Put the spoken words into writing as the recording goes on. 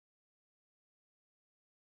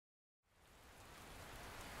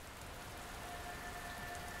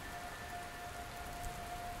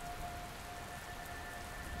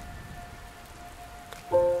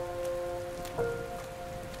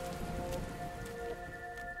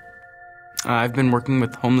I've been working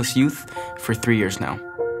with homeless youth for 3 years now.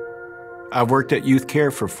 I've worked at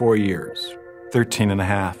YouthCare for 4 years, 13 and a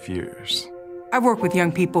half years. I've worked with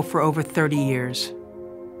young people for over 30 years.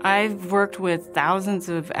 I've worked with thousands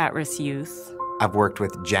of at-risk youth. I've worked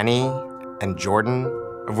with Jenny and Jordan.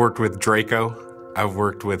 I've worked with Draco. I've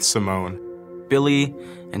worked with Simone. Billy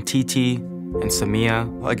and TT and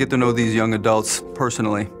Samia. I get to know these young adults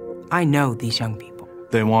personally. I know these young people.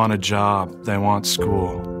 They want a job, they want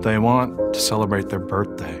school, they want to celebrate their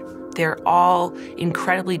birthday. They're all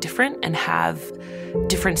incredibly different and have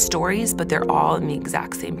different stories, but they're all in the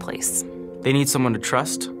exact same place. They need someone to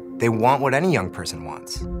trust. They want what any young person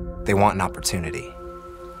wants. They want an opportunity.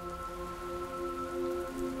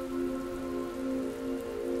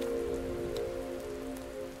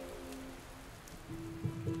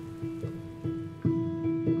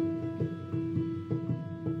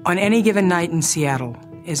 On any given night in Seattle,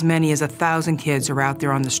 as many as 1,000 kids are out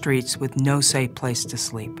there on the streets with no safe place to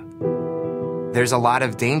sleep. There's a lot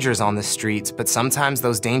of dangers on the streets, but sometimes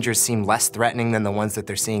those dangers seem less threatening than the ones that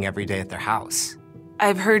they're seeing every day at their house.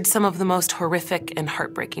 I've heard some of the most horrific and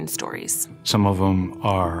heartbreaking stories. Some of them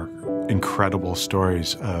are incredible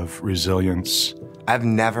stories of resilience. I've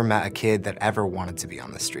never met a kid that ever wanted to be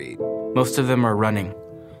on the street. Most of them are running.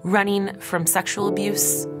 Running from sexual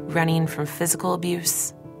abuse, running from physical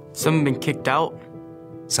abuse. Some have been kicked out.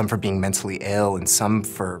 Some for being mentally ill, and some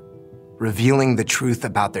for revealing the truth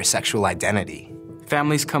about their sexual identity.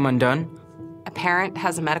 Families come undone. A parent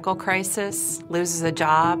has a medical crisis, loses a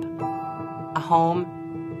job, a home.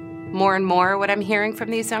 More and more what I'm hearing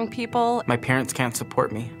from these young people. My parents can't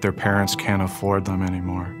support me. Their parents can't afford them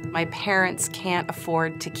anymore. My parents can't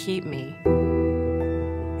afford to keep me.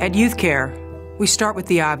 At YouthCare, we start with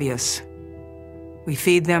the obvious. We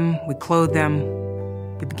feed them, we clothe them,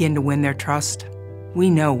 we begin to win their trust.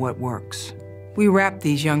 We know what works. We wrap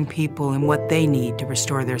these young people in what they need to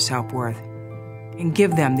restore their self-worth and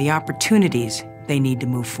give them the opportunities they need to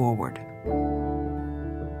move forward.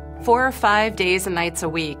 4 or 5 days and nights a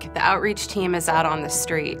week, the outreach team is out on the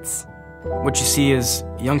streets. What you see is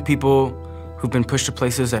young people who've been pushed to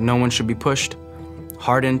places that no one should be pushed,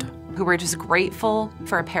 hardened. Who were just grateful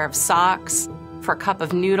for a pair of socks, for a cup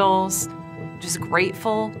of noodles, just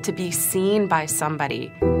grateful to be seen by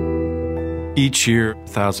somebody. Each year,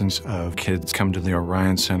 thousands of kids come to the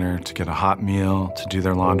Orion Center to get a hot meal, to do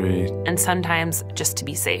their laundry. And sometimes just to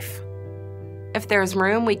be safe. If there's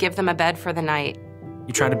room, we give them a bed for the night.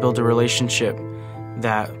 You try to build a relationship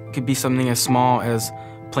that could be something as small as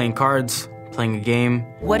playing cards, playing a game.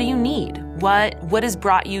 What do you need? What has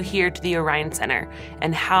brought you here to the Orion Center?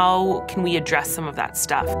 And how can we address some of that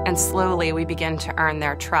stuff? And slowly we begin to earn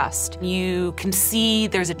their trust. You can see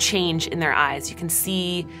there's a change in their eyes. You can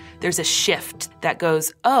see there's a shift that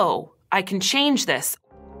goes, oh, I can change this.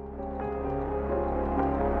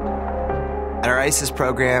 At our ISIS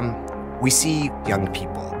program, we see young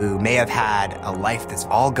people who may have had a life that's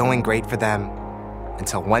all going great for them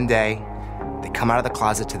until one day they come out of the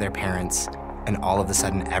closet to their parents and all of a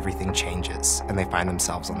sudden everything changes and they find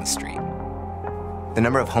themselves on the street. The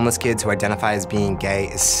number of homeless kids who identify as being gay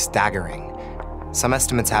is staggering. Some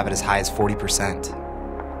estimates have it as high as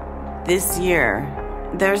 40%. This year,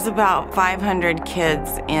 there's about 500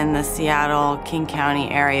 kids in the Seattle, King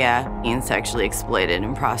County area being sexually exploited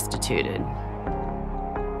and prostituted.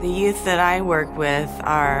 The youth that I work with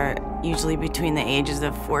are usually between the ages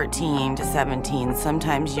of 14 to 17,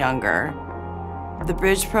 sometimes younger. The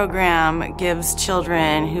Bridge program gives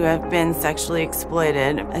children who have been sexually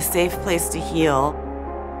exploited a safe place to heal.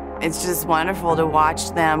 It's just wonderful to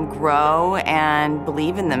watch them grow and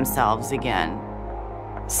believe in themselves again.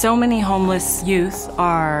 So many homeless youth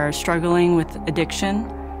are struggling with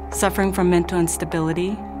addiction, suffering from mental instability,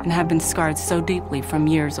 and have been scarred so deeply from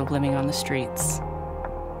years of living on the streets.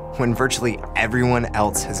 When virtually everyone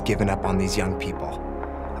else has given up on these young people,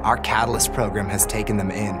 our Catalyst program has taken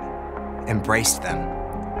them in, embraced them,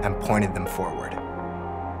 and pointed them forward.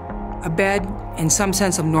 A bed and some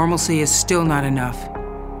sense of normalcy is still not enough.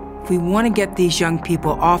 If we want to get these young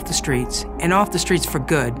people off the streets, and off the streets for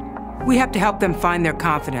good, we have to help them find their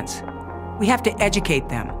confidence. We have to educate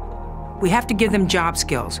them. We have to give them job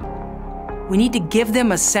skills. We need to give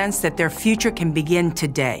them a sense that their future can begin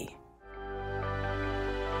today.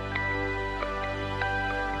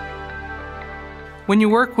 When you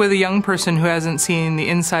work with a young person who hasn't seen the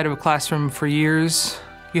inside of a classroom for years,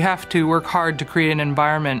 you have to work hard to create an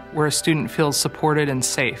environment where a student feels supported and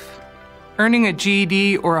safe. Earning a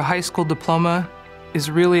GED or a high school diploma is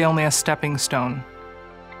really only a stepping stone.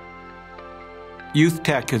 Youth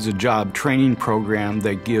Tech is a job training program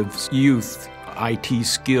that gives youth IT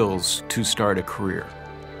skills to start a career.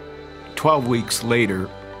 12 weeks later,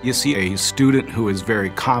 you see a student who is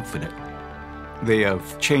very confident. They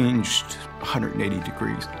have changed 180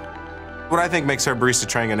 degrees. What I think makes our barista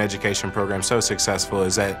training and education program so successful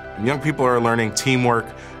is that young people are learning teamwork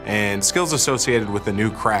and skills associated with the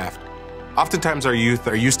new craft. Oftentimes our youth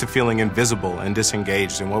are used to feeling invisible and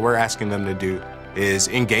disengaged, and what we're asking them to do is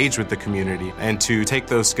engage with the community and to take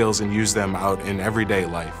those skills and use them out in everyday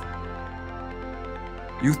life.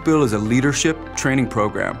 Youth Build is a leadership training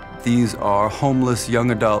program. These are homeless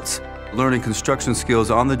young adults learning construction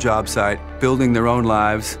skills on the job site, building their own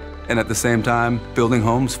lives, and at the same time, building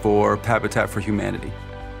homes for Habitat for Humanity.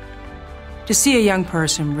 To see a young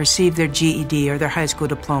person receive their GED or their high school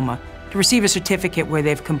diploma, to receive a certificate where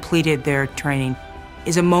they've completed their training,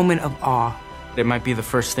 is a moment of awe. It might be the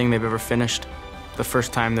first thing they've ever finished, the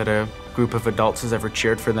first time that a group of adults has ever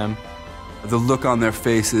cheered for them. The look on their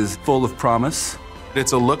face is full of promise.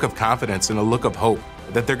 It's a look of confidence and a look of hope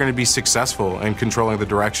that they're going to be successful in controlling the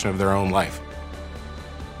direction of their own life.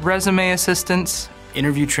 Resume assistance,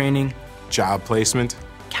 interview training, job placement,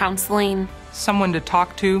 counseling, someone to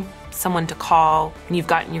talk to, someone to call when you've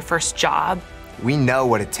gotten your first job. We know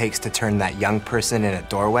what it takes to turn that young person in a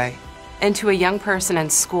doorway into a young person in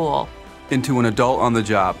school, into an adult on the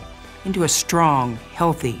job, into a strong,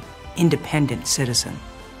 healthy, independent citizen.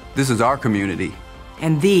 This is our community.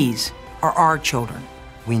 And these are our children.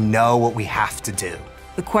 We know what we have to do.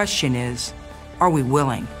 The question is, are we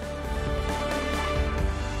willing?